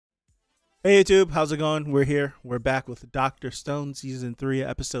Hey YouTube, how's it going? We're here. We're back with Dr. Stone Season 3,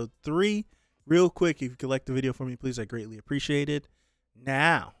 Episode 3. Real quick, if you could like the video for me, please, I greatly appreciate it.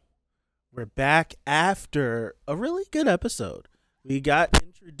 Now, we're back after a really good episode. We got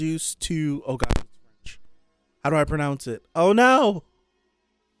introduced to... Oh god, it's French. How do I pronounce it? Oh no!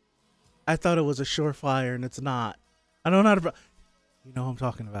 I thought it was a surefire and it's not. I don't know how to... You know what I'm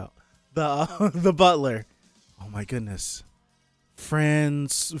talking about. The butler. Oh my goodness.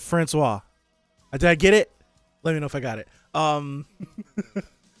 Francois. Did I get it? Let me know if I got it.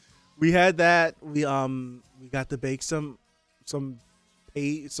 We had that. We got to bake some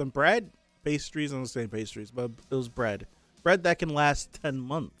bread, pastries. I'm not saying pastries, but it was bread that can last 10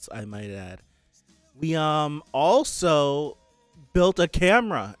 months, I might add. We also built a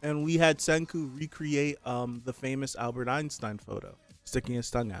camera, and we had Senku recreate the famous Albert Einstein photo, sticking his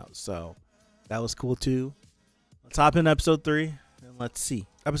tongue out. So that was cool too. Let's hop in episode 3 and let's see.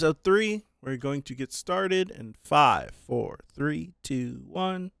 Episode 3, we're going to get started in 5, 4, 3, 2,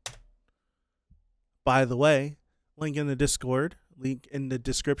 1. By the way, link in the Discord, link in the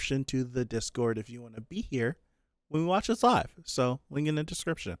description to the Discord if you want to be here when we watch this live. So, link in the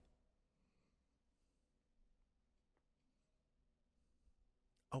description.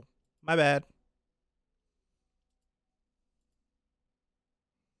 Oh, my bad.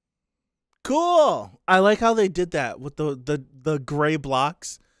 Cool. I like how they did that with the gray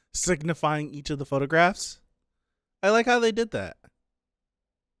blocks signifying each of the photographs. I like how they did that.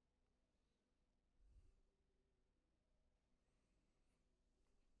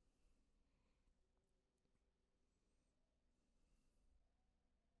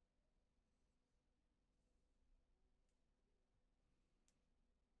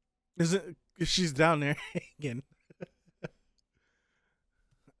 Is it? She's down there again.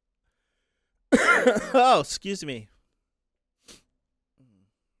 Oh, excuse me.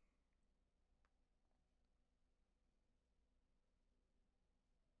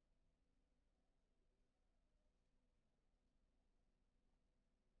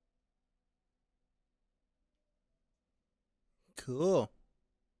 Cool.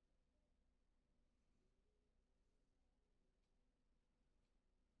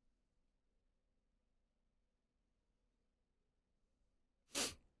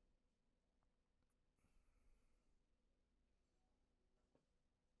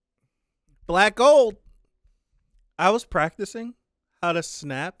 Black gold. I was practicing how to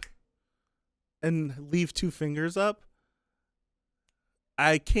snap and leave 2 fingers up.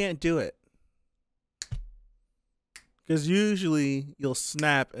 I can't do it. Because usually you'll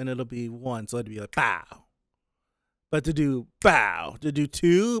snap and it'll be 1, so it'd be like bow. But to do bow, to do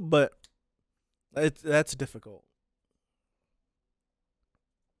 2, but that's difficult.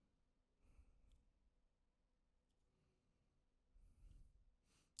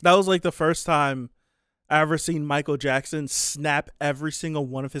 That was like the first time I ever seen Michael Jackson snap every single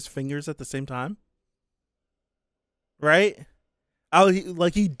one of his fingers at the same time. Right?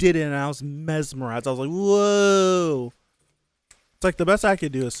 Like he did it and I was mesmerized. I was like, whoa. It's like the best I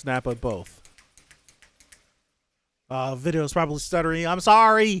could do is snap at both. Video's probably stuttering. I'm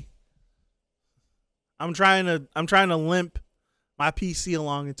sorry. I'm trying to limp my PC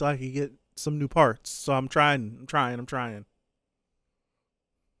along until I can get some new parts. So I'm trying.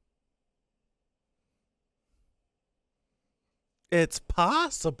 It's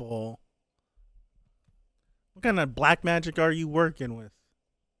possible. What kind of black magic are you working with?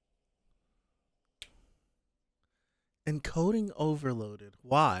 Encoding overloaded.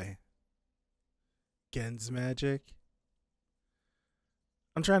 Why? Gen's magic.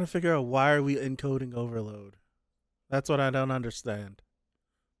 I'm trying to figure out why are we encoding overload. That's what I don't understand.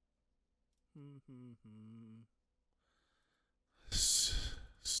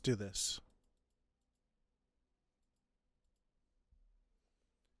 Let's do this.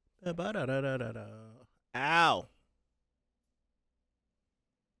 Ow.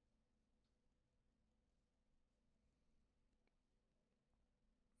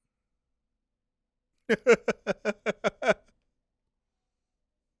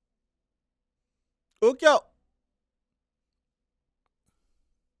 Okay.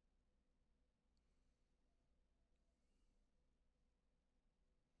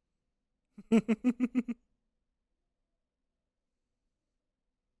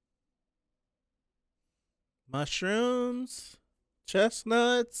 Mushrooms,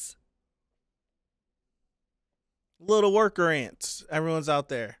 chestnuts, little worker ants. Everyone's out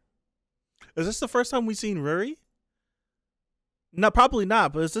there. Is this the first time we've seen Ruri? No, probably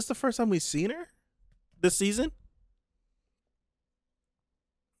not. But is this the first time we've seen her this season?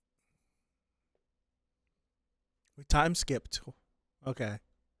 We time skipped. Okay.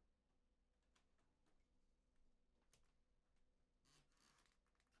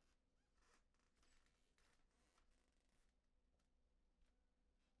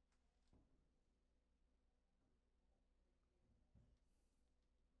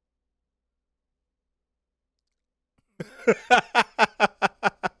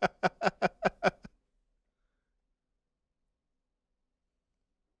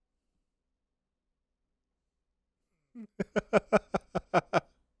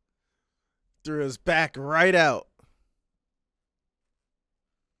 Threw his back right out.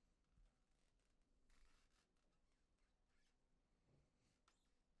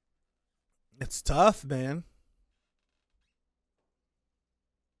 It's tough, man.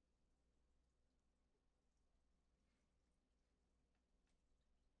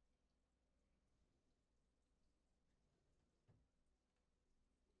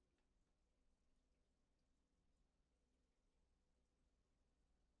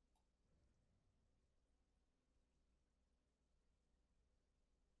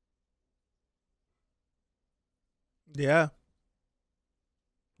 Yeah.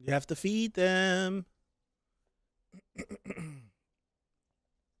 You have to feed them.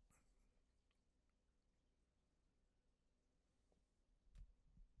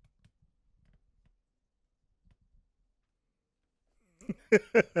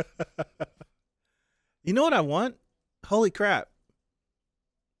 You know what I want? Holy crap.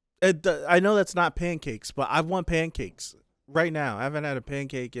 I know that's not pancakes, but I want pancakes right now. I haven't had a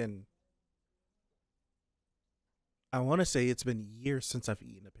pancake in, I want to say it's been years since I've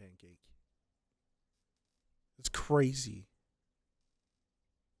eaten a pancake. It's crazy.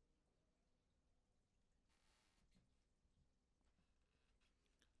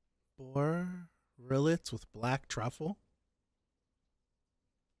 Boar rillets with black truffle?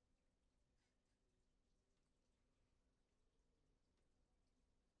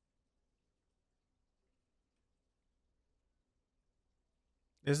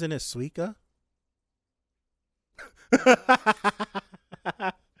 Isn't it Suika?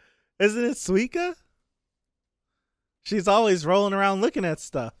 Isn't it Suika? She's always rolling around looking at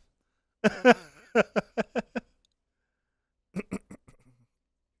stuff.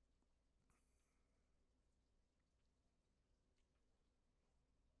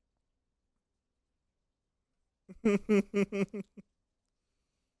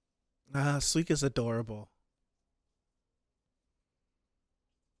 Suika's adorable.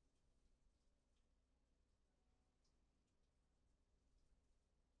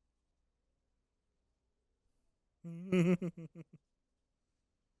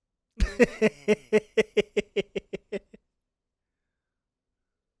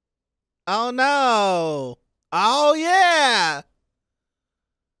 Oh no. Oh yeah.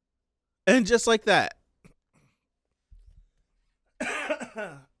 And just like that.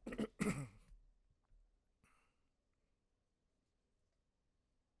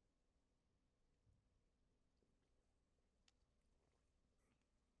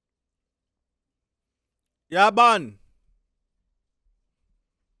 Yaban.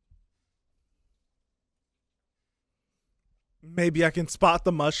 Maybe I can spot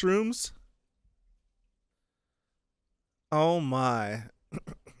the mushrooms. Oh my.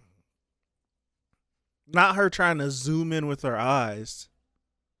 Not her trying to zoom in with her eyes.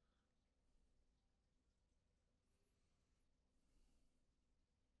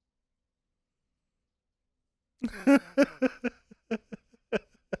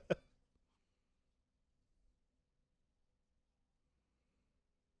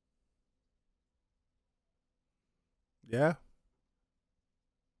 Yeah.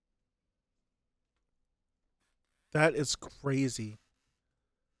 That is crazy.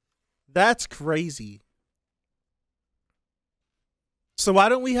 That's crazy. So why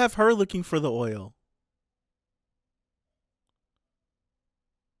don't we have her looking for the oil?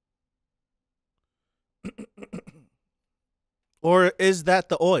 Or is that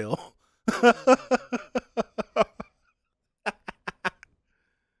the oil?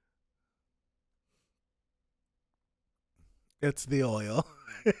 It's the oil.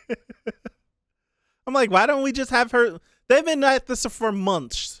 I'm like, why don't we just have her? They've been at this for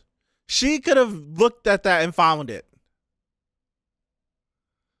months. She could have looked at that and found it.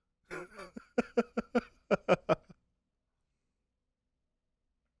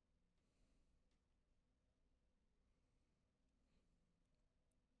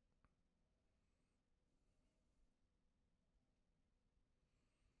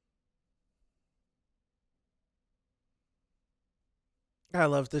 I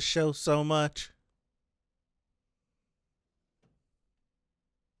love this show so much.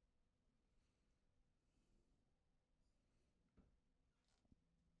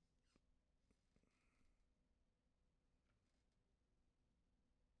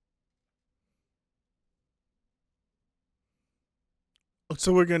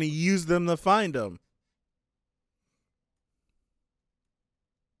 So we're going to use them to find them.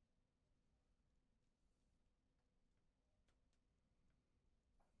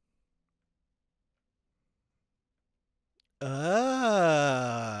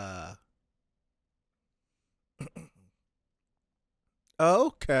 Uh.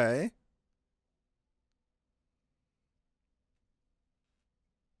 Okay.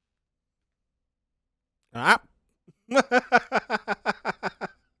 Ah.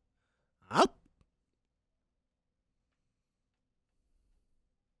 Ah.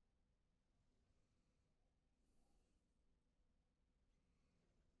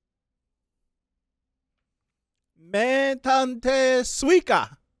 Mentante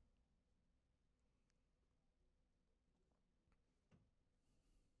suica.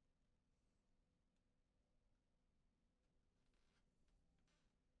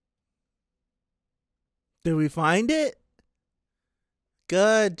 Did we find it?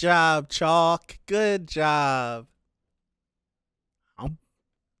 Good job, Chalk. Good job. Um,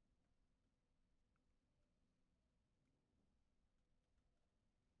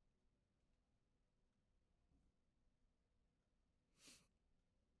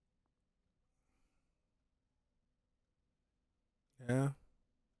 Yeah.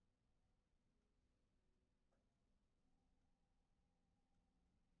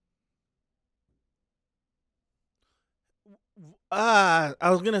 I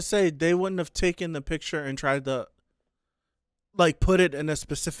was gonna say they wouldn't have taken the picture and tried to like put it in a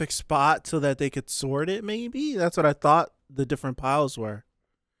specific spot so that they could sort it. Maybe that's what I thought the different piles were.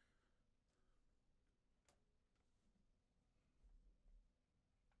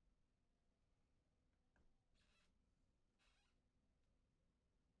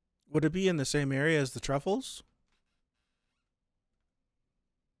 Would it be in the same area as the truffles?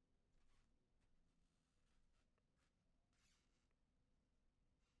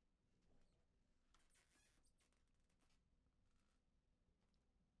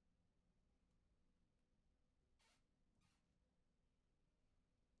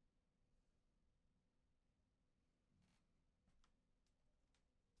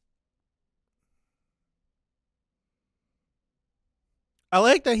 I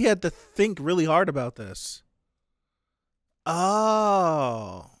like that he had to think really hard about this.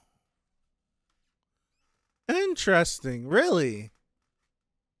 Oh, interesting. Really?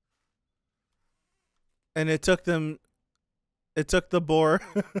 And it took them. It took the boar.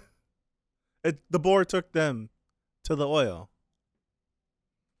 The boar took them to the oil.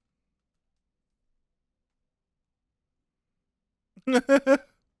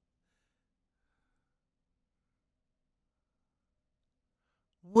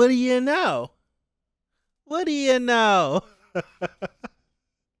 What do you know? What do you know?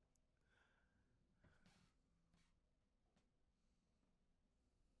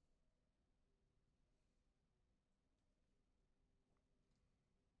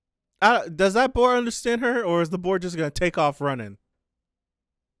 Does that boar understand her, or is the boar just gonna take off running?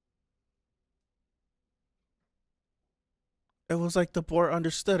 It was like the boar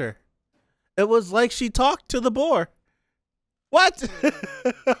understood her. It was like she talked to the boar. What?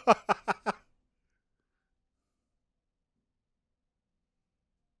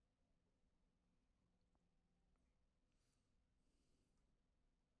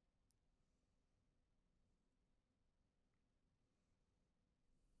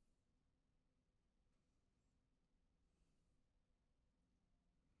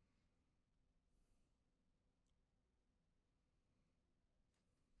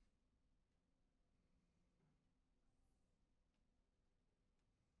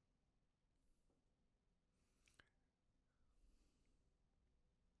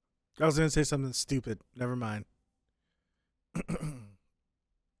 I was gonna say something stupid. Never mind.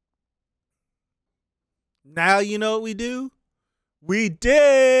 Now you know what we do? We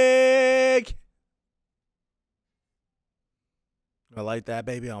dig. I light that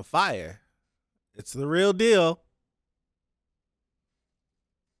baby on fire. It's the real deal.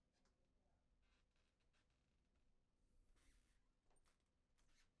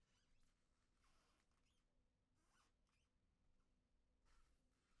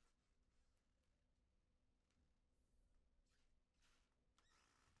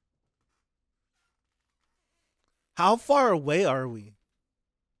 How far away are we?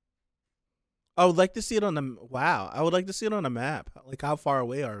 I would like to see it on the wow. I would like to see it on a map. Like how far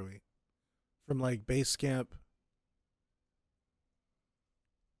away are we from like base camp?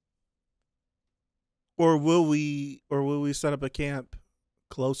 Or will we set up a camp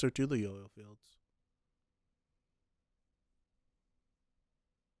closer to the oil fields?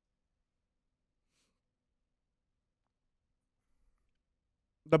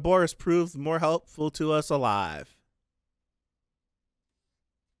 The boar has proved more helpful to us alive.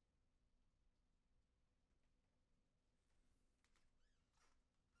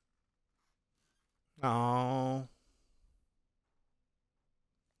 Oh.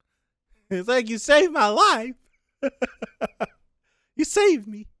 It's like, you saved my life. You saved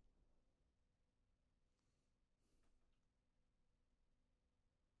me.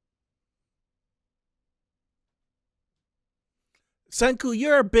 Senku,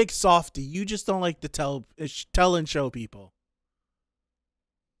 you're a big softy. You just don't like to tell and show people.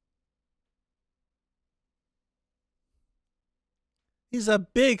 He's a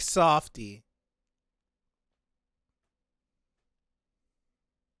big softy.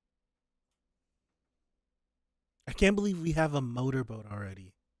 I can't believe we have a motorboat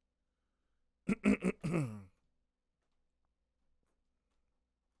already.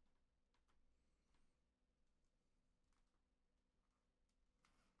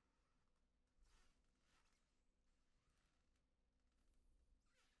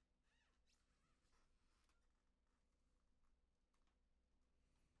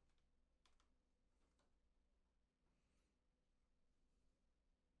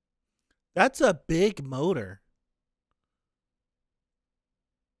 That's a big motor.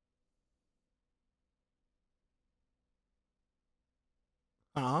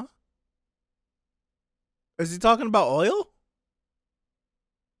 Huh? Is he talking about oil?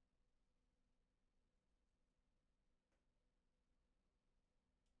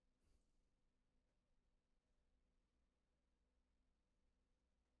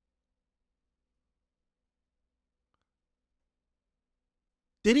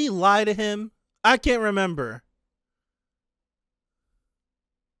 Did he lie to him? I can't remember.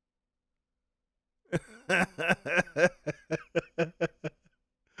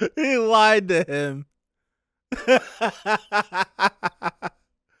 He lied to him.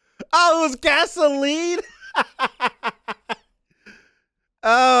 Oh, it was gasoline?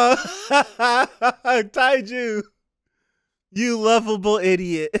 Oh, Taiju, you lovable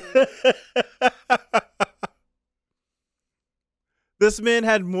idiot. This man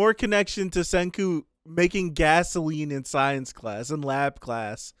had more connection to Senku making gasoline in science class and lab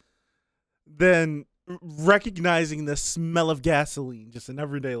class than recognizing the smell of gasoline just in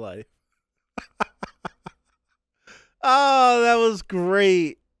everyday life. Oh, that was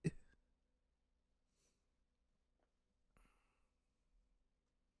great.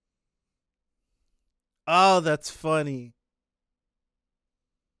 Oh, that's funny.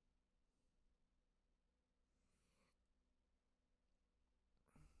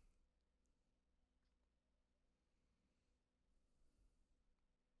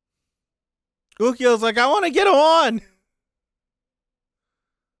 Ukyo's like, I want to get him on.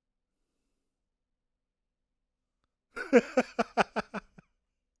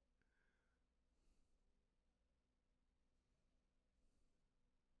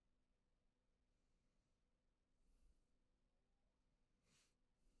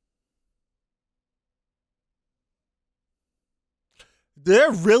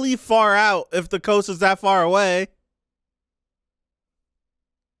 They're really far out if the coast is that far away.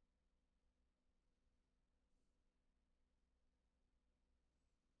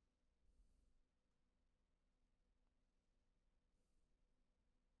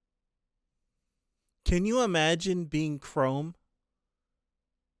 Can you imagine being Chrome?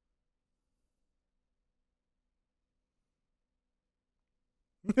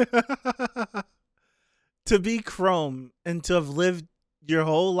 To be Chrome and to have lived your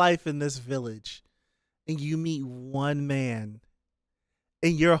whole life in this village and you meet one man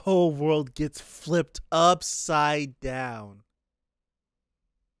and your whole world gets flipped upside down.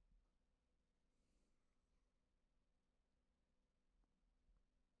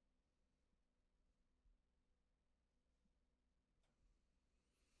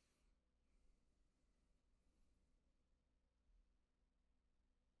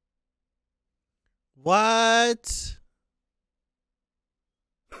 What?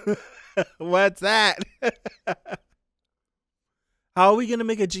 What's that? How are we gonna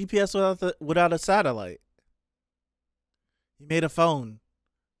make a GPS without a satellite? He made a phone.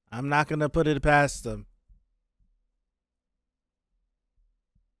 I'm not gonna put it past them.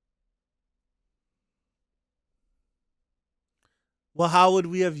 Well, how would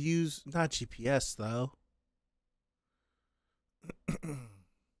we have used not GPS though?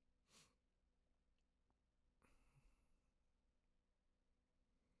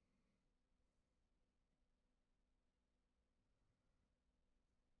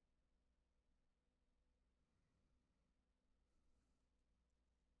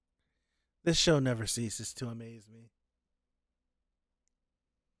 This show never ceases to amaze me.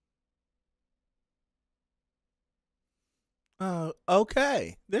 Oh,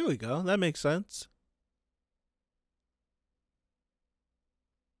 okay. There we go. That makes sense.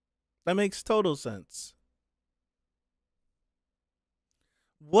 That makes total sense.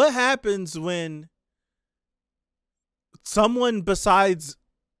 What happens when someone besides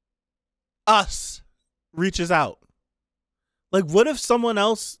us reaches out? Like, what if someone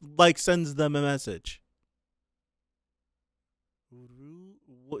else like sends them a message?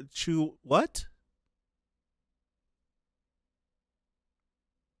 What?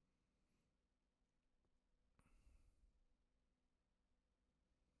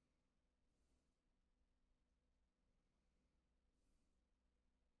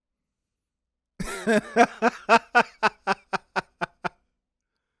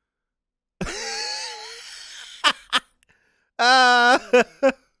 uh,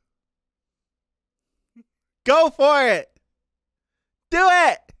 Go for it. Do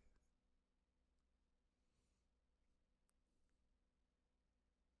it.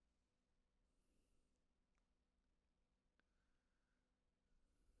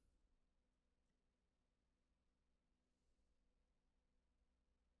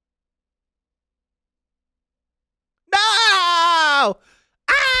 No!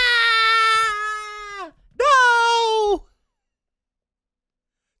 Ah! No!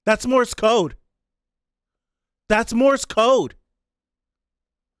 That's Morse code. That's Morse code.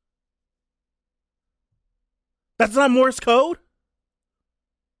 That's not Morse code?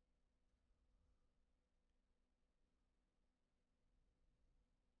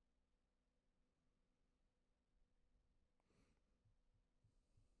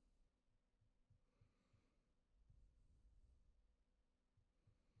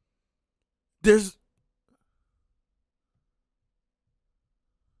 There's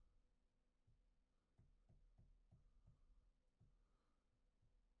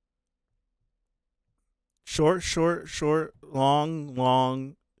short,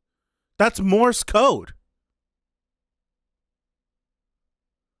 long. That's Morse code.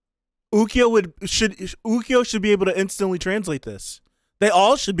 Ukyo should be able to instantly translate this. They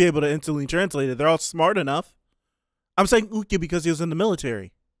all should be able to instantly translate it. They're all smart enough. I'm saying Ukyo because he was in the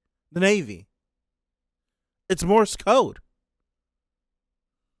military, the Navy. It's Morse code.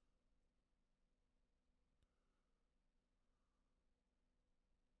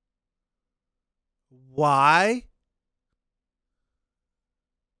 Why?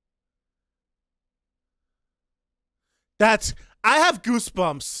 I have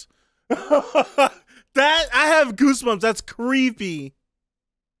goosebumps. I have goosebumps. That's creepy.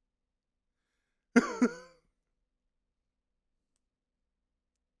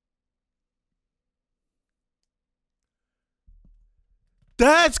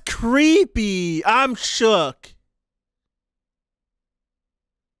 That's creepy. I'm shook.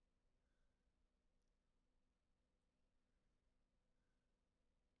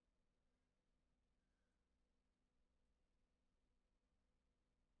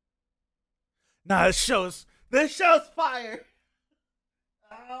 Nah, this show's fire.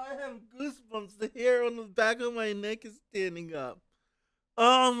 Oh, I have goosebumps. The hair on the back of my neck is standing up.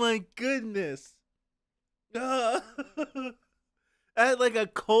 Oh my goodness. I had like a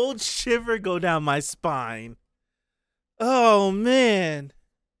cold shiver go down my spine. Oh man.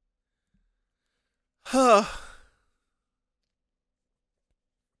 Oh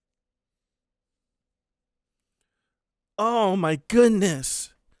my goodness.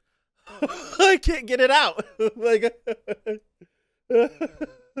 I can't get it out. Like,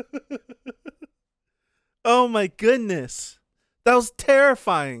 oh my goodness. That was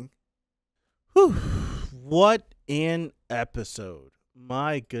terrifying. Whew. What an episode.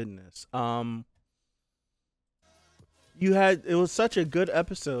 My goodness. It was such a good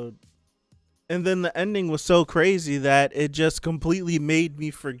episode. And then the ending was so crazy that it just completely made me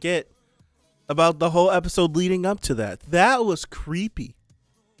forget about the whole episode leading up to that. That was creepy.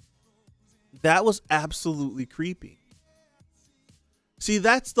 That was absolutely creepy. See,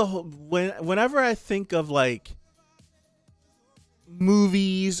 that's the whole, whenever I think of like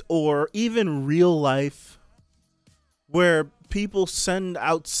movies or even real life where people send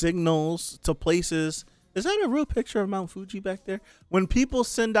out signals to places. Is that a real picture of Mount Fuji back there? When people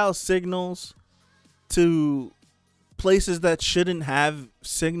send out signals to places that shouldn't have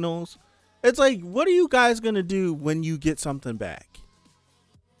signals, it's like, what are you guys going to do when you get something back?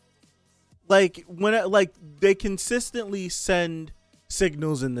 Like they consistently send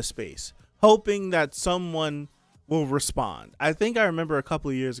signals into space, hoping that someone will respond. I think I remember a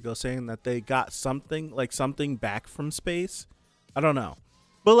couple of years ago saying that they got something back from space. I don't know.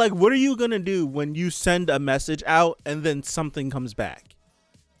 But like, what are you going to do when you send a message out and then something comes back?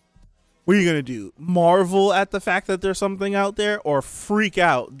 What are you going to do? Marvel at the fact that there's something out there, or freak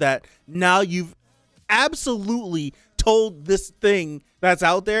out that now you've absolutely told this thing that's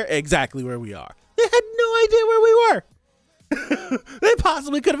out there exactly where we are? They had no idea where we were. They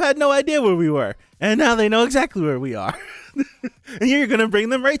possibly could have had no idea where we were, and now they know exactly where we are. And you're gonna bring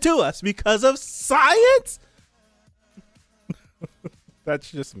them right to us because of science?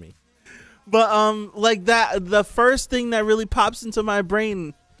 That's just me. But like that, the first thing that really pops into my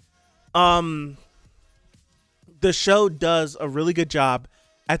brain, the show does a really good job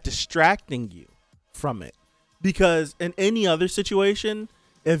at distracting you from it. Because in any other situation,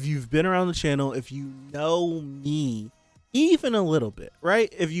 if you've been around the channel, if you know me even a little bit,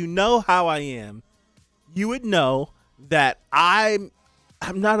 right? If you know how I am, you would know that I'm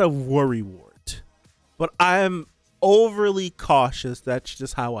not a worrywart, but I'm overly cautious. That's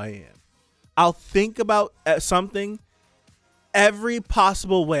just how I am. I'll think about something every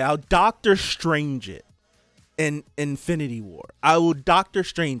possible way. I'll Doctor Strange it in Infinity War. I will Doctor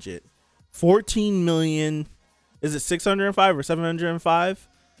Strange it. 14 million, is it 605 or 705?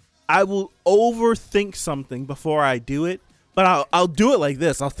 I will overthink something before I do it, but I'll do it like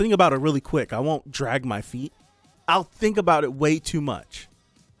this. I'll think about it really quick. I won't drag my feet. I'll think about it way too much.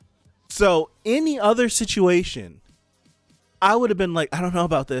 So any other situation, I would have been like, I don't know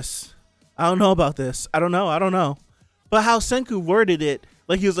about this. I don't know about this. I don't know. But how Senku worded it,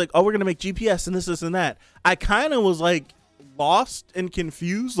 like he was like, oh, we're going to make GPS and this and that. I kind of was like lost and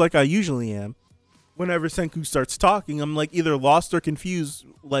confused like I usually am. Whenever Senku starts talking, I'm like either lost or confused.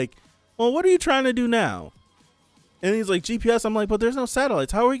 Like, well, what are you trying to do now? And he's like, GPS. I'm like, but there's no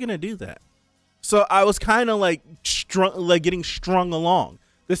satellites. How are we going to do that? So I was kind of like getting strung along.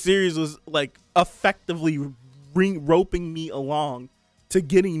 The series was like effectively roping me along to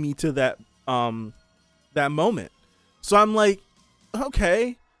getting me to that moment. So I'm like,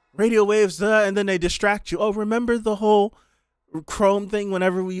 okay, radio waves, and then they distract you. Oh, remember the whole Chrome thing?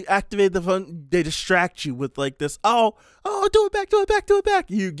 Whenever we activate the phone, they distract you with like this. Oh, do it back.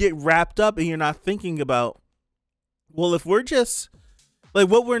 You get wrapped up and you're not thinking about, well, if we're just like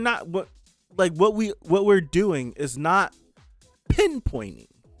what we're doing is not pinpointing,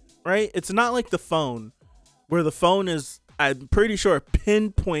 right? It's not like the phone, where the phone is, I'm pretty sure,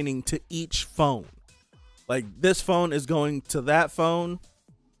 pinpointing to each phone. Like this phone is going to that phone,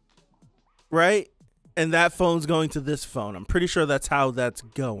 right? And that phone's going to this phone. I'm pretty sure that's how that's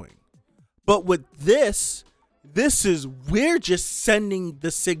going. But with this is, we're just sending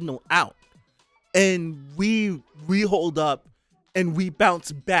the signal out, and we hold up and we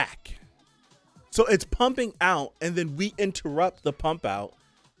bounce back. So it's pumping out, and then we interrupt the pump out,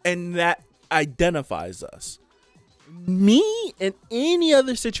 and that identifies us. Me in any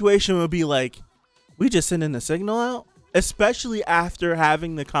other situation would be like, we just sending the signal out, especially after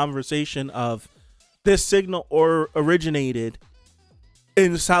having the conversation of this signal originated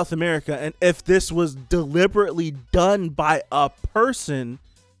in South America, and if this was deliberately done by a person,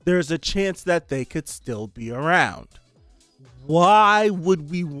 there's a chance that they could still be around. Why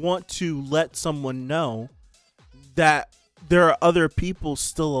would we want to let someone know that there are other people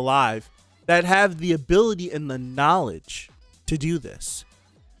still alive that have the ability and the knowledge to do this?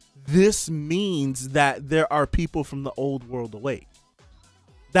 This means that there are people from the old world awake.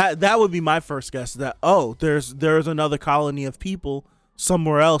 That would be my first guess, that, oh, there's another colony of people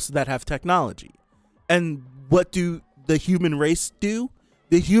somewhere else that have technology. And what do the human race do?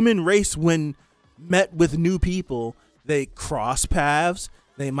 The human race, when met with new people, they cross paths,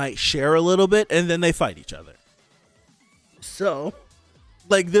 they might share a little bit, and then they fight each other. So,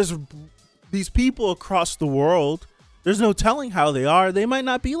 like, there's these people across the world, there's no telling how they are. They might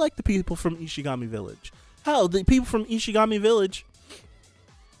not be like the people from Ishigami Village. Hell, the people from Ishigami Village,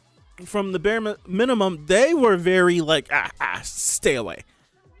 from the bare minimum, they were very like, stay away.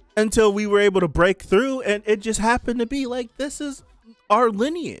 Until we were able to break through, and it just happened to be like, this is our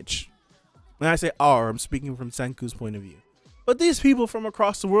lineage. When I say our, I'm speaking from Senku's point of view. But these people from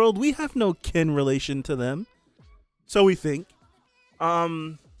across the world, we have no kin relation to them. So we think.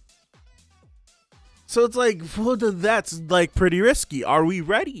 So it's like, well, that's like pretty risky. Are we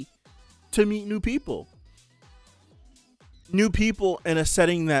ready to meet new people? New people in a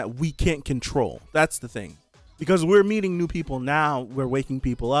setting that we can't control. That's the thing. Because we're meeting new people now. We're waking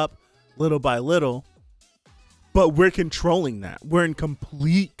people up little by little. But we're controlling that. We're in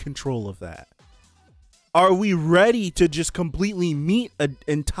complete control of that. Are we ready to just completely meet an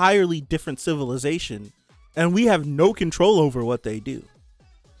entirely different civilization and we have no control over what they do?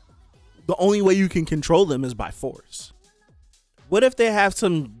 The only way you can control them is by force. What if they have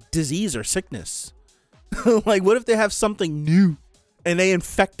some disease or sickness? Like, what if they have something new and they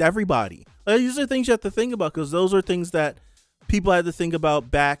infect everybody? Like, these are things you have to think about, because those are things that people had to think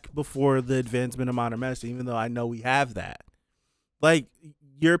about back before the advancement of modern medicine, even though I know we have that. Like,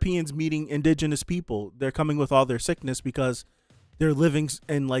 Europeans meeting indigenous people. They're coming with all their sickness because they're living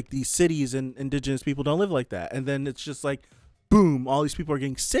in like these cities, and indigenous people don't live like that. And then it's just like, boom, all these people are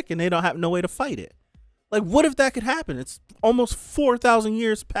getting sick and they don't have no way to fight it. Like, what if that could happen? It's almost 4,000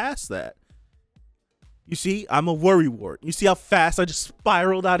 years past that. You see, I'm a worrywart. You see how fast I just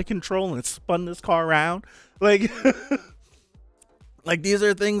spiraled out of control and spun this car around? Like, like these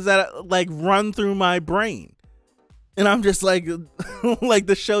are things that like run through my brain. And I'm just like, like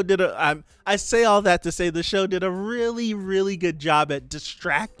the show did I say all that to say the show did a really, really good job at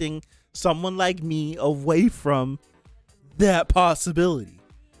distracting someone like me away from that possibility.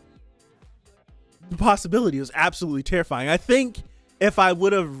 The possibility was absolutely terrifying. I think if I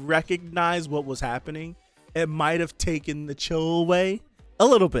would have recognized what was happening, it might have taken the chill away a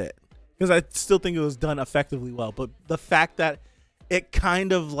little bit, because I still think it was done effectively well. But the fact that it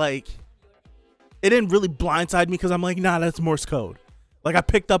kind of like, it didn't really blindside me, because I'm like, nah, that's Morse code. Like, I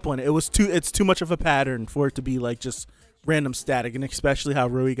picked up on it. It's too much of a pattern for it to be like just random static, and especially how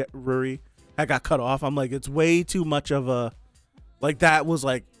Rory had got cut off. I'm like, it's way too much of a, like, that was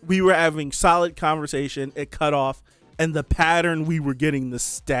like, we were having solid conversation, it cut off, and the pattern we were getting, the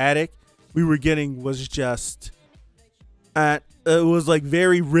static we were getting was just, it was like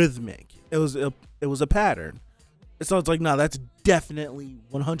very rhythmic. It was a pattern. So it's like, no, that's definitely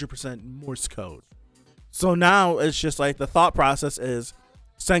 100% Morse code. So now it's just like the thought process is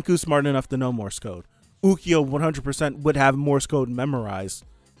Senku's smart enough to know Morse code. Ukyo 100% would have Morse code memorized.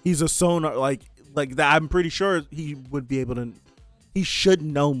 He's a sonar, like that. I'm pretty sure he would be able to. He should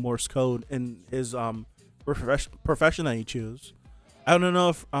know Morse code in his profession that he chooses. I don't know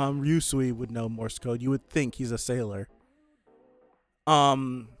if Ryusui would know Morse code. You would think, he's a sailor.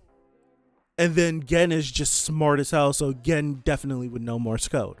 And then Gen is just smart as hell, so Gen definitely would know Morse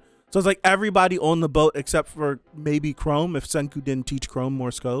code. So it's like everybody on the boat except for maybe Chrome, if Senku didn't teach Chrome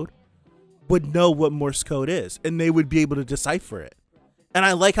Morse code, would know what Morse code is, and they would be able to decipher it. And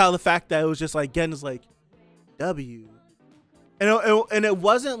I like how the fact that it was just like Gen is like W, and it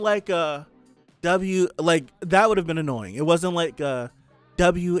wasn't like a W, like that would have been annoying. It wasn't like a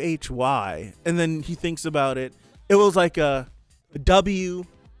WHY, and then he thinks about it. It was like a W.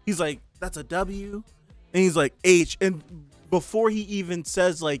 He's like, that's a W, and he's like H, and before he even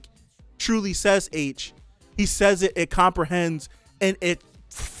says like truly says H, he says it comprehends, and it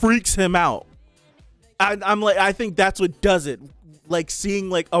freaks him out. I'm like, I think that's what does it. Like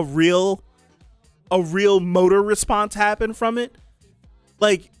seeing like a real motor response happen from it.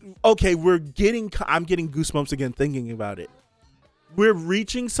 Like, okay, I'm getting goosebumps again thinking about it. We're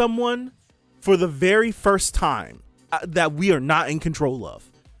reaching someone for the very first time that we are not in control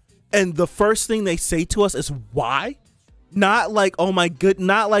of. And the first thing they say to us is why? Not like, oh my good,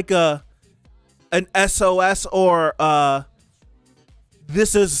 not like an SOS or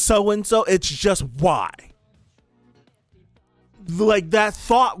this is so and so. It's just why. Like that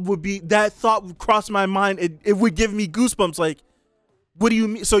thought would cross my mind. It would give me goosebumps. Like, what do you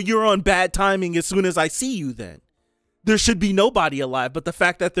mean? So you're on bad timing as soon as I see you then. There should be nobody alive, but the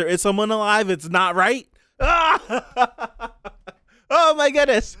fact that there is someone alive, it's not right. Ah! Oh my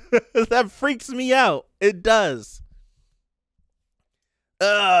goodness. That freaks me out. It does.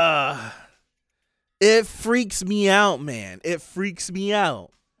 It freaks me out, man. It freaks me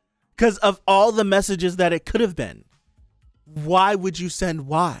out. Because of all the messages that it could have been. Why would you send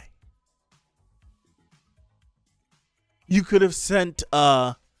why? You could have sent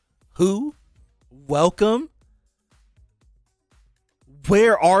who? Welcome?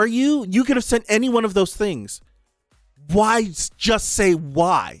 Where are you? You could have sent any one of those things. Why just say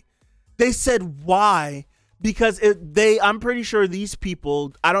why? They said why because I'm pretty sure these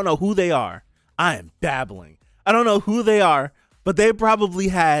people, I don't know who they are. I am babbling. I don't know who they are, but they probably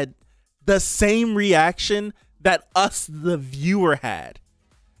had the same reaction that us, the viewer, had.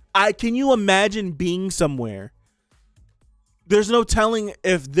 Can you imagine being somewhere? There's no telling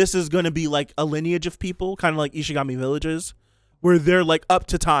if this is going to be like a lineage of people, kind of like Ishigami Villages, where they're like up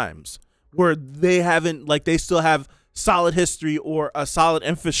to times, where they haven't, like they still have solid history or a solid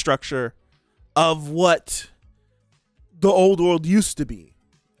infrastructure of what the old world used to be.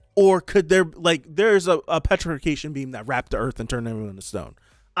 Or could there, like, there's a petrification beam that wrapped the earth and turned everyone to stone.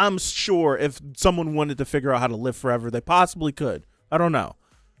 I'm sure if someone wanted to figure out how to live forever, they possibly could. I don't know.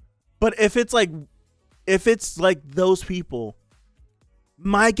 But if it's like those people,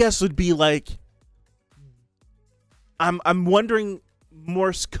 my guess would be like, I'm wondering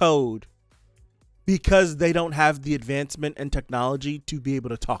Morse code because they don't have the advancement and technology to be able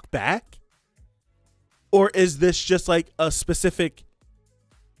to talk back? Or is this just like a specific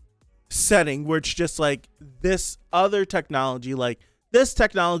setting where it's just like this other technology, like This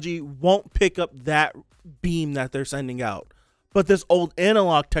technology won't pick up that beam that they're sending out, but this old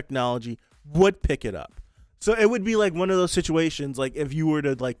analog technology would pick it up. So it would be like one of those situations, like if you were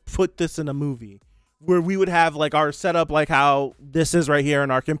to like put this in a movie where we would have like our setup, like how this is right here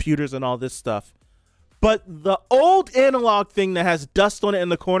in our computers and all this stuff. But the old analog thing that has dust on it in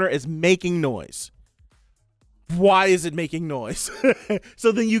the corner is making noise. Why is it making noise?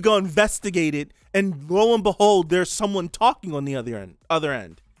 So then you go investigate it, and lo and behold, there's someone talking on the other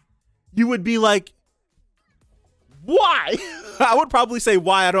end. You would be like, why? I would probably say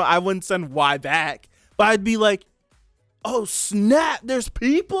why. I wouldn't send why back, but I'd be like, oh snap, there's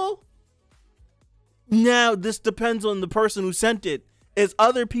people. Now this depends on the person who sent it. Is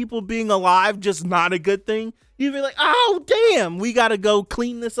other people being alive just not a good thing? You'd be like, oh damn, we gotta go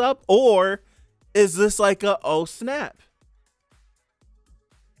clean this up. Or is this like a, oh snap,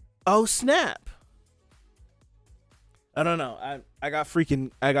 oh snap? I don't know. I got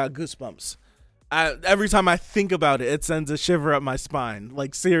goosebumps. Every time I think about it, it sends a shiver up my spine.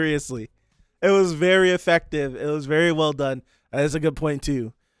 Like seriously, it was very effective. It was very well done. That's a good point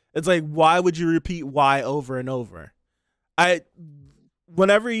too. It's like, why would you repeat why over and over?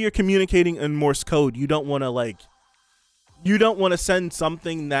 Whenever you're communicating in Morse code, you don't want to send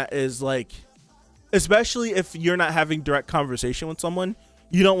something that is like, especially if you're not having direct conversation with someone,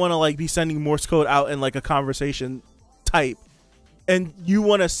 you don't want to like be sending Morse code out in like a conversation type, and you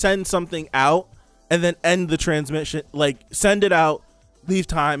want to send something out and then end the transmission, like send it out, leave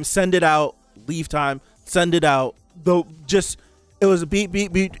time, send it out, leave time, send it out. Though just, it was a beep,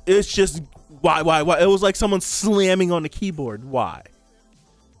 beep, beep. It's just why? It was like someone slamming on the keyboard. Why?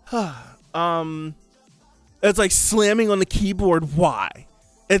 It's like slamming on the keyboard. Why?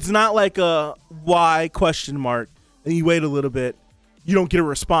 It's not like a why question mark and you wait a little bit, you don't get a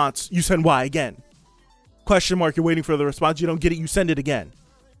response, you send why again. Question mark, you're waiting for the response, you don't get it, you send it again.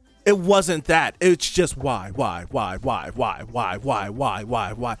 It wasn't that. It's just why.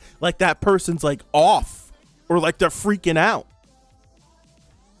 Like that person's like off, or like they're freaking out.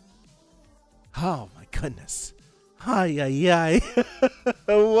 Oh my goodness. Ay.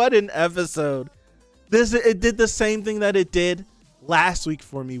 What an episode. It did the same thing that it did last week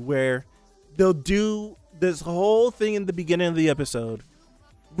for me, where they'll do this whole thing in the beginning of the episode,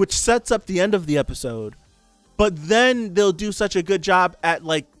 which sets up the end of the episode, but then they'll do such a good job at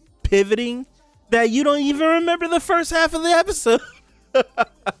like pivoting that you don't even remember the first half of the episode.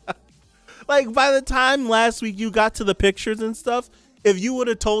 Like by the time last week you got to the pictures and stuff, if you would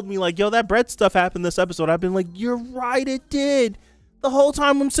have told me like, yo, that bread stuff happened this episode, I've been like, you're right, it did. The whole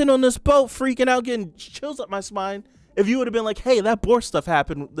time I'm sitting on this boat freaking out, getting chills up my spine. If you would have been like, hey, that boar stuff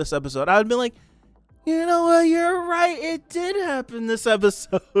happened this episode, I would have been like, you know what, you're right, it did happen this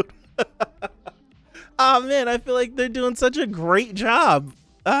episode. Oh man, I feel like they're doing such a great job.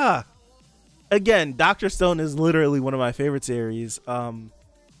 Again, Dr. Stone is literally one of my favorite series. I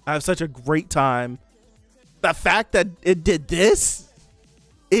have such a great time. The fact that it did this,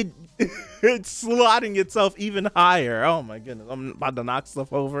 it's slotting itself even higher. Oh my goodness, I'm about to knock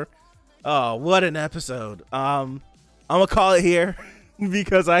stuff over. Oh, what an episode. I'm gonna call it here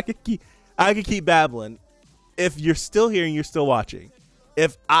because I could keep babbling. If you're still here and you're still watching,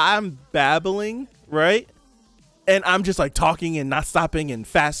 if I'm babbling, right, and I'm just like talking and not stopping and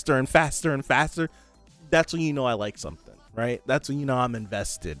faster and faster and faster, that's when you know I like something, right? That's when you know I'm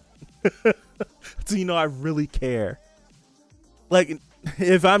invested. That's when you know I really care. Like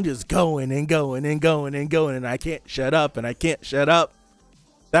if I'm just going and going and going and going and I can't shut up and I can't shut up,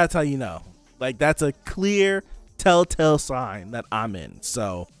 that's how you know. Like that's a clear telltale sign that I'm in.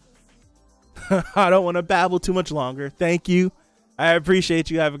 So I don't want to babble too much longer. Thank you. I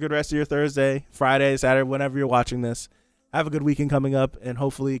appreciate you. Have a good rest of your Thursday, Friday, Saturday, whenever you're watching this. Have a good weekend coming up, and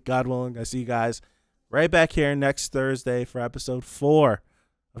hopefully, God willing, I see you guys right back here next Thursday for episode 4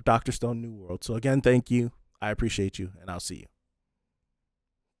 of Dr. Stone New World. So again, thank you. I appreciate you, and I'll see you.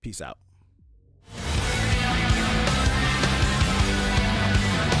 Peace out.